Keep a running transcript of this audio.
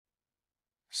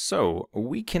So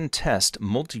we can test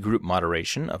multi-group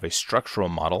moderation of a structural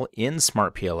model in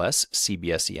SmartPLS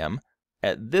CB-SEM.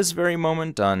 At this very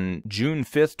moment on June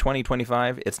 5th,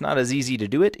 2025, it's not as easy to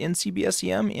do it in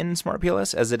CB-SEM in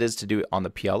SmartPLS as it is to do it on the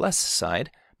PLS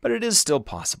side, but it is still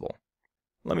possible.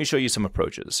 Let me show you some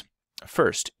approaches.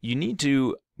 First, you need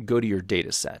to go to your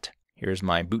data set. Here's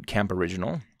my Bootcamp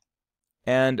original.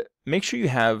 And make sure you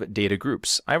have data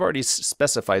groups. I've already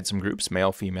specified some groups,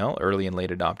 male, female, early and late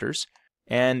adopters.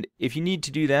 And if you need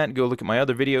to do that, go look at my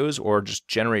other videos or just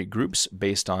generate groups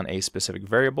based on a specific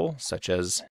variable, such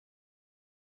as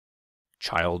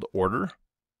child order.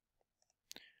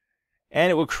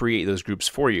 And it will create those groups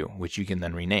for you, which you can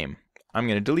then rename. I'm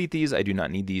going to delete these. I do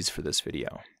not need these for this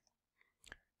video.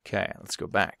 Okay, let's go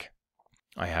back.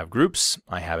 I have groups.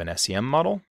 I have an SEM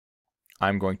model.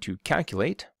 I'm going to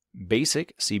calculate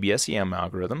basic CB-SEM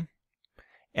algorithm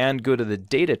and go to the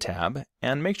Data tab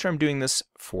and make sure I'm doing this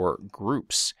for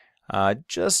groups.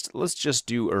 Let's just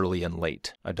do early and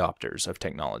late adopters of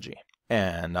technology.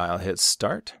 And I'll hit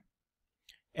Start.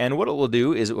 And what it will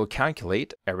do is it will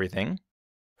calculate everything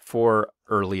for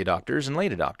early adopters and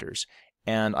late adopters.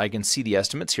 And I can see the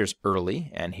estimates. Here's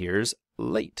early and here's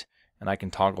late. And I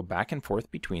can toggle back and forth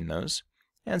between those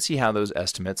and see how those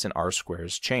estimates and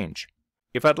R-squares change.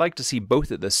 If I'd like to see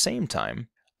both at the same time,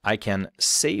 I can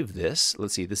save this.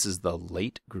 Let's see, this is the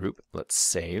late group. Let's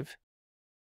save.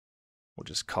 We'll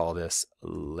just call this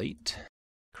late,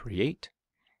 create.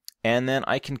 And then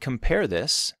I can compare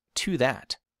this to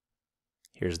that.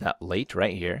 Here's that late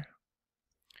right here.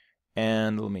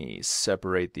 And let me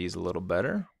separate these a little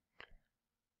better.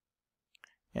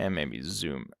 And maybe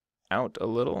zoom out a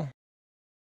little.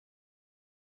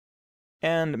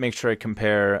 And make sure I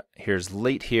compare, here's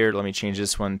late here. Let me change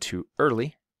this one to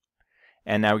early.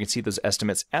 And now we can see those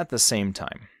estimates at the same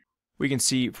time. We can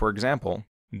see, for example,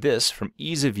 this from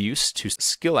ease of use to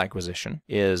skill acquisition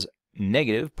is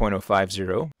negative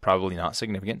 0.050, probably not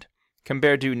significant,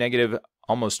 compared to negative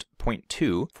almost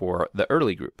 0.2 for the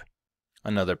early group.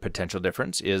 Another potential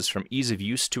difference is from ease of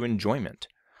use to enjoyment.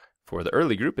 For the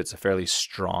early group, it's a fairly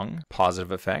strong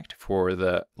positive effect. For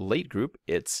the late group,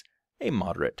 it's a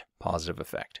moderate positive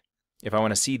effect. If I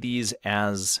want to see these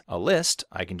as a list,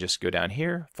 I can just go down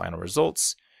here, final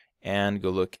results, and go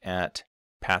look at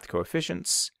path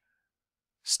coefficients,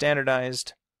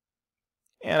 standardized,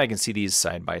 and I can see these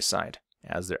side by side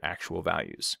as their actual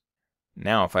values.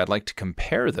 Now, if I'd like to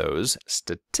compare those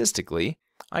statistically,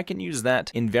 I can use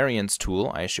that invariance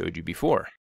tool I showed you before.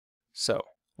 So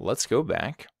let's go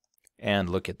back and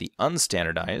look at the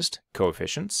unstandardized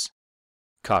coefficients.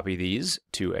 Copy these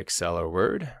to Excel or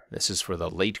Word. This is for the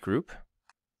late group.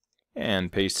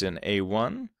 And paste in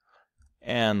A1.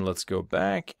 And let's go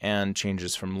back and change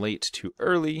this from late to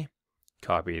early.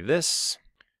 Copy this.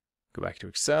 Go back to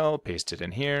Excel, paste it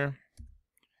in here.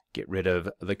 Get rid of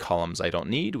the columns I don't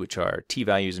need, which are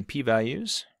t-values and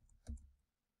p-values.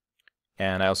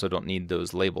 And I also don't need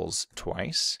those labels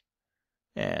twice.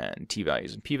 And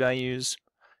t-values and p-values.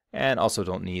 And also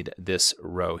don't need this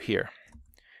row here.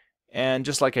 And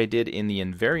just like I did in the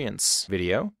invariance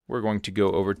video, we're going to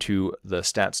go over to the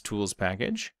Stats Tools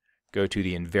package, go to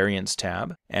the Invariance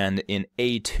tab, and in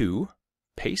A2,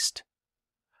 paste,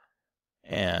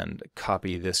 and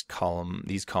copy this column,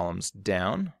 these columns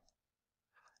down,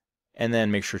 and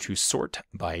then make sure to sort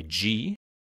by G.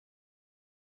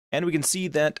 And we can see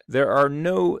that there are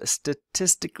no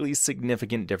statistically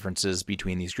significant differences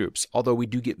between these groups, although we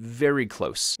do get very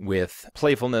close with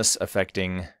playfulness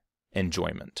affecting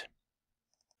enjoyment.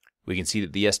 We can see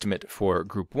that the estimate for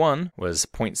group 1 was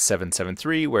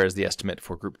 0.773, whereas the estimate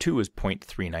for group 2 was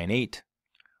 0.398.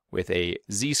 With a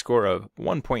z-score of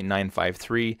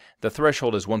 1.953, the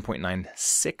threshold is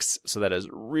 1.96, so that is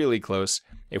really close.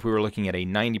 If we were looking at a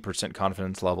 90%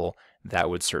 confidence level, that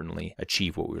would certainly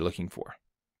achieve what we were looking for.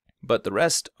 But the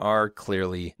rest are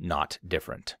clearly not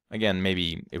different. Again,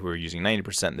 maybe if we were using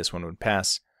 90%, this one would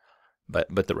pass,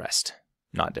 but the rest,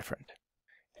 not different.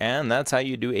 And that's how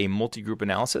you do a multi-group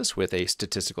analysis with a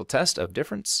statistical test of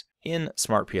difference in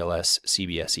SmartPLS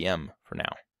CB-SEM for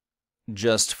now.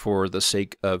 Just for the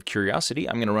sake of curiosity,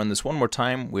 I'm going to run this one more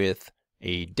time with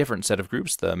a different set of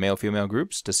groups, the male-female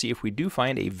groups, to see if we do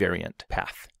find a variant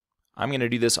path. I'm going to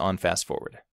do this on fast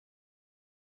forward.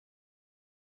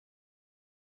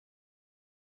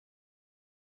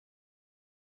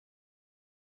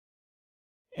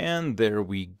 And there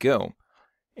we go.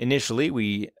 Initially,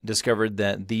 we discovered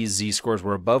that these z-scores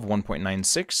were above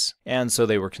 1.96, and so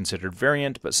they were considered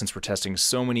variant, but since we're testing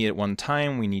so many at one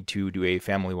time, we need to do a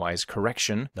family-wise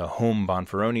correction, the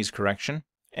Home-Bonferroni's correction,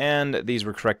 and these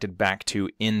were corrected back to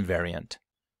invariant.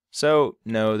 So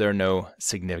no, there are no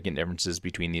significant differences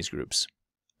between these groups.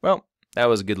 Well, that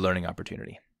was a good learning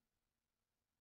opportunity.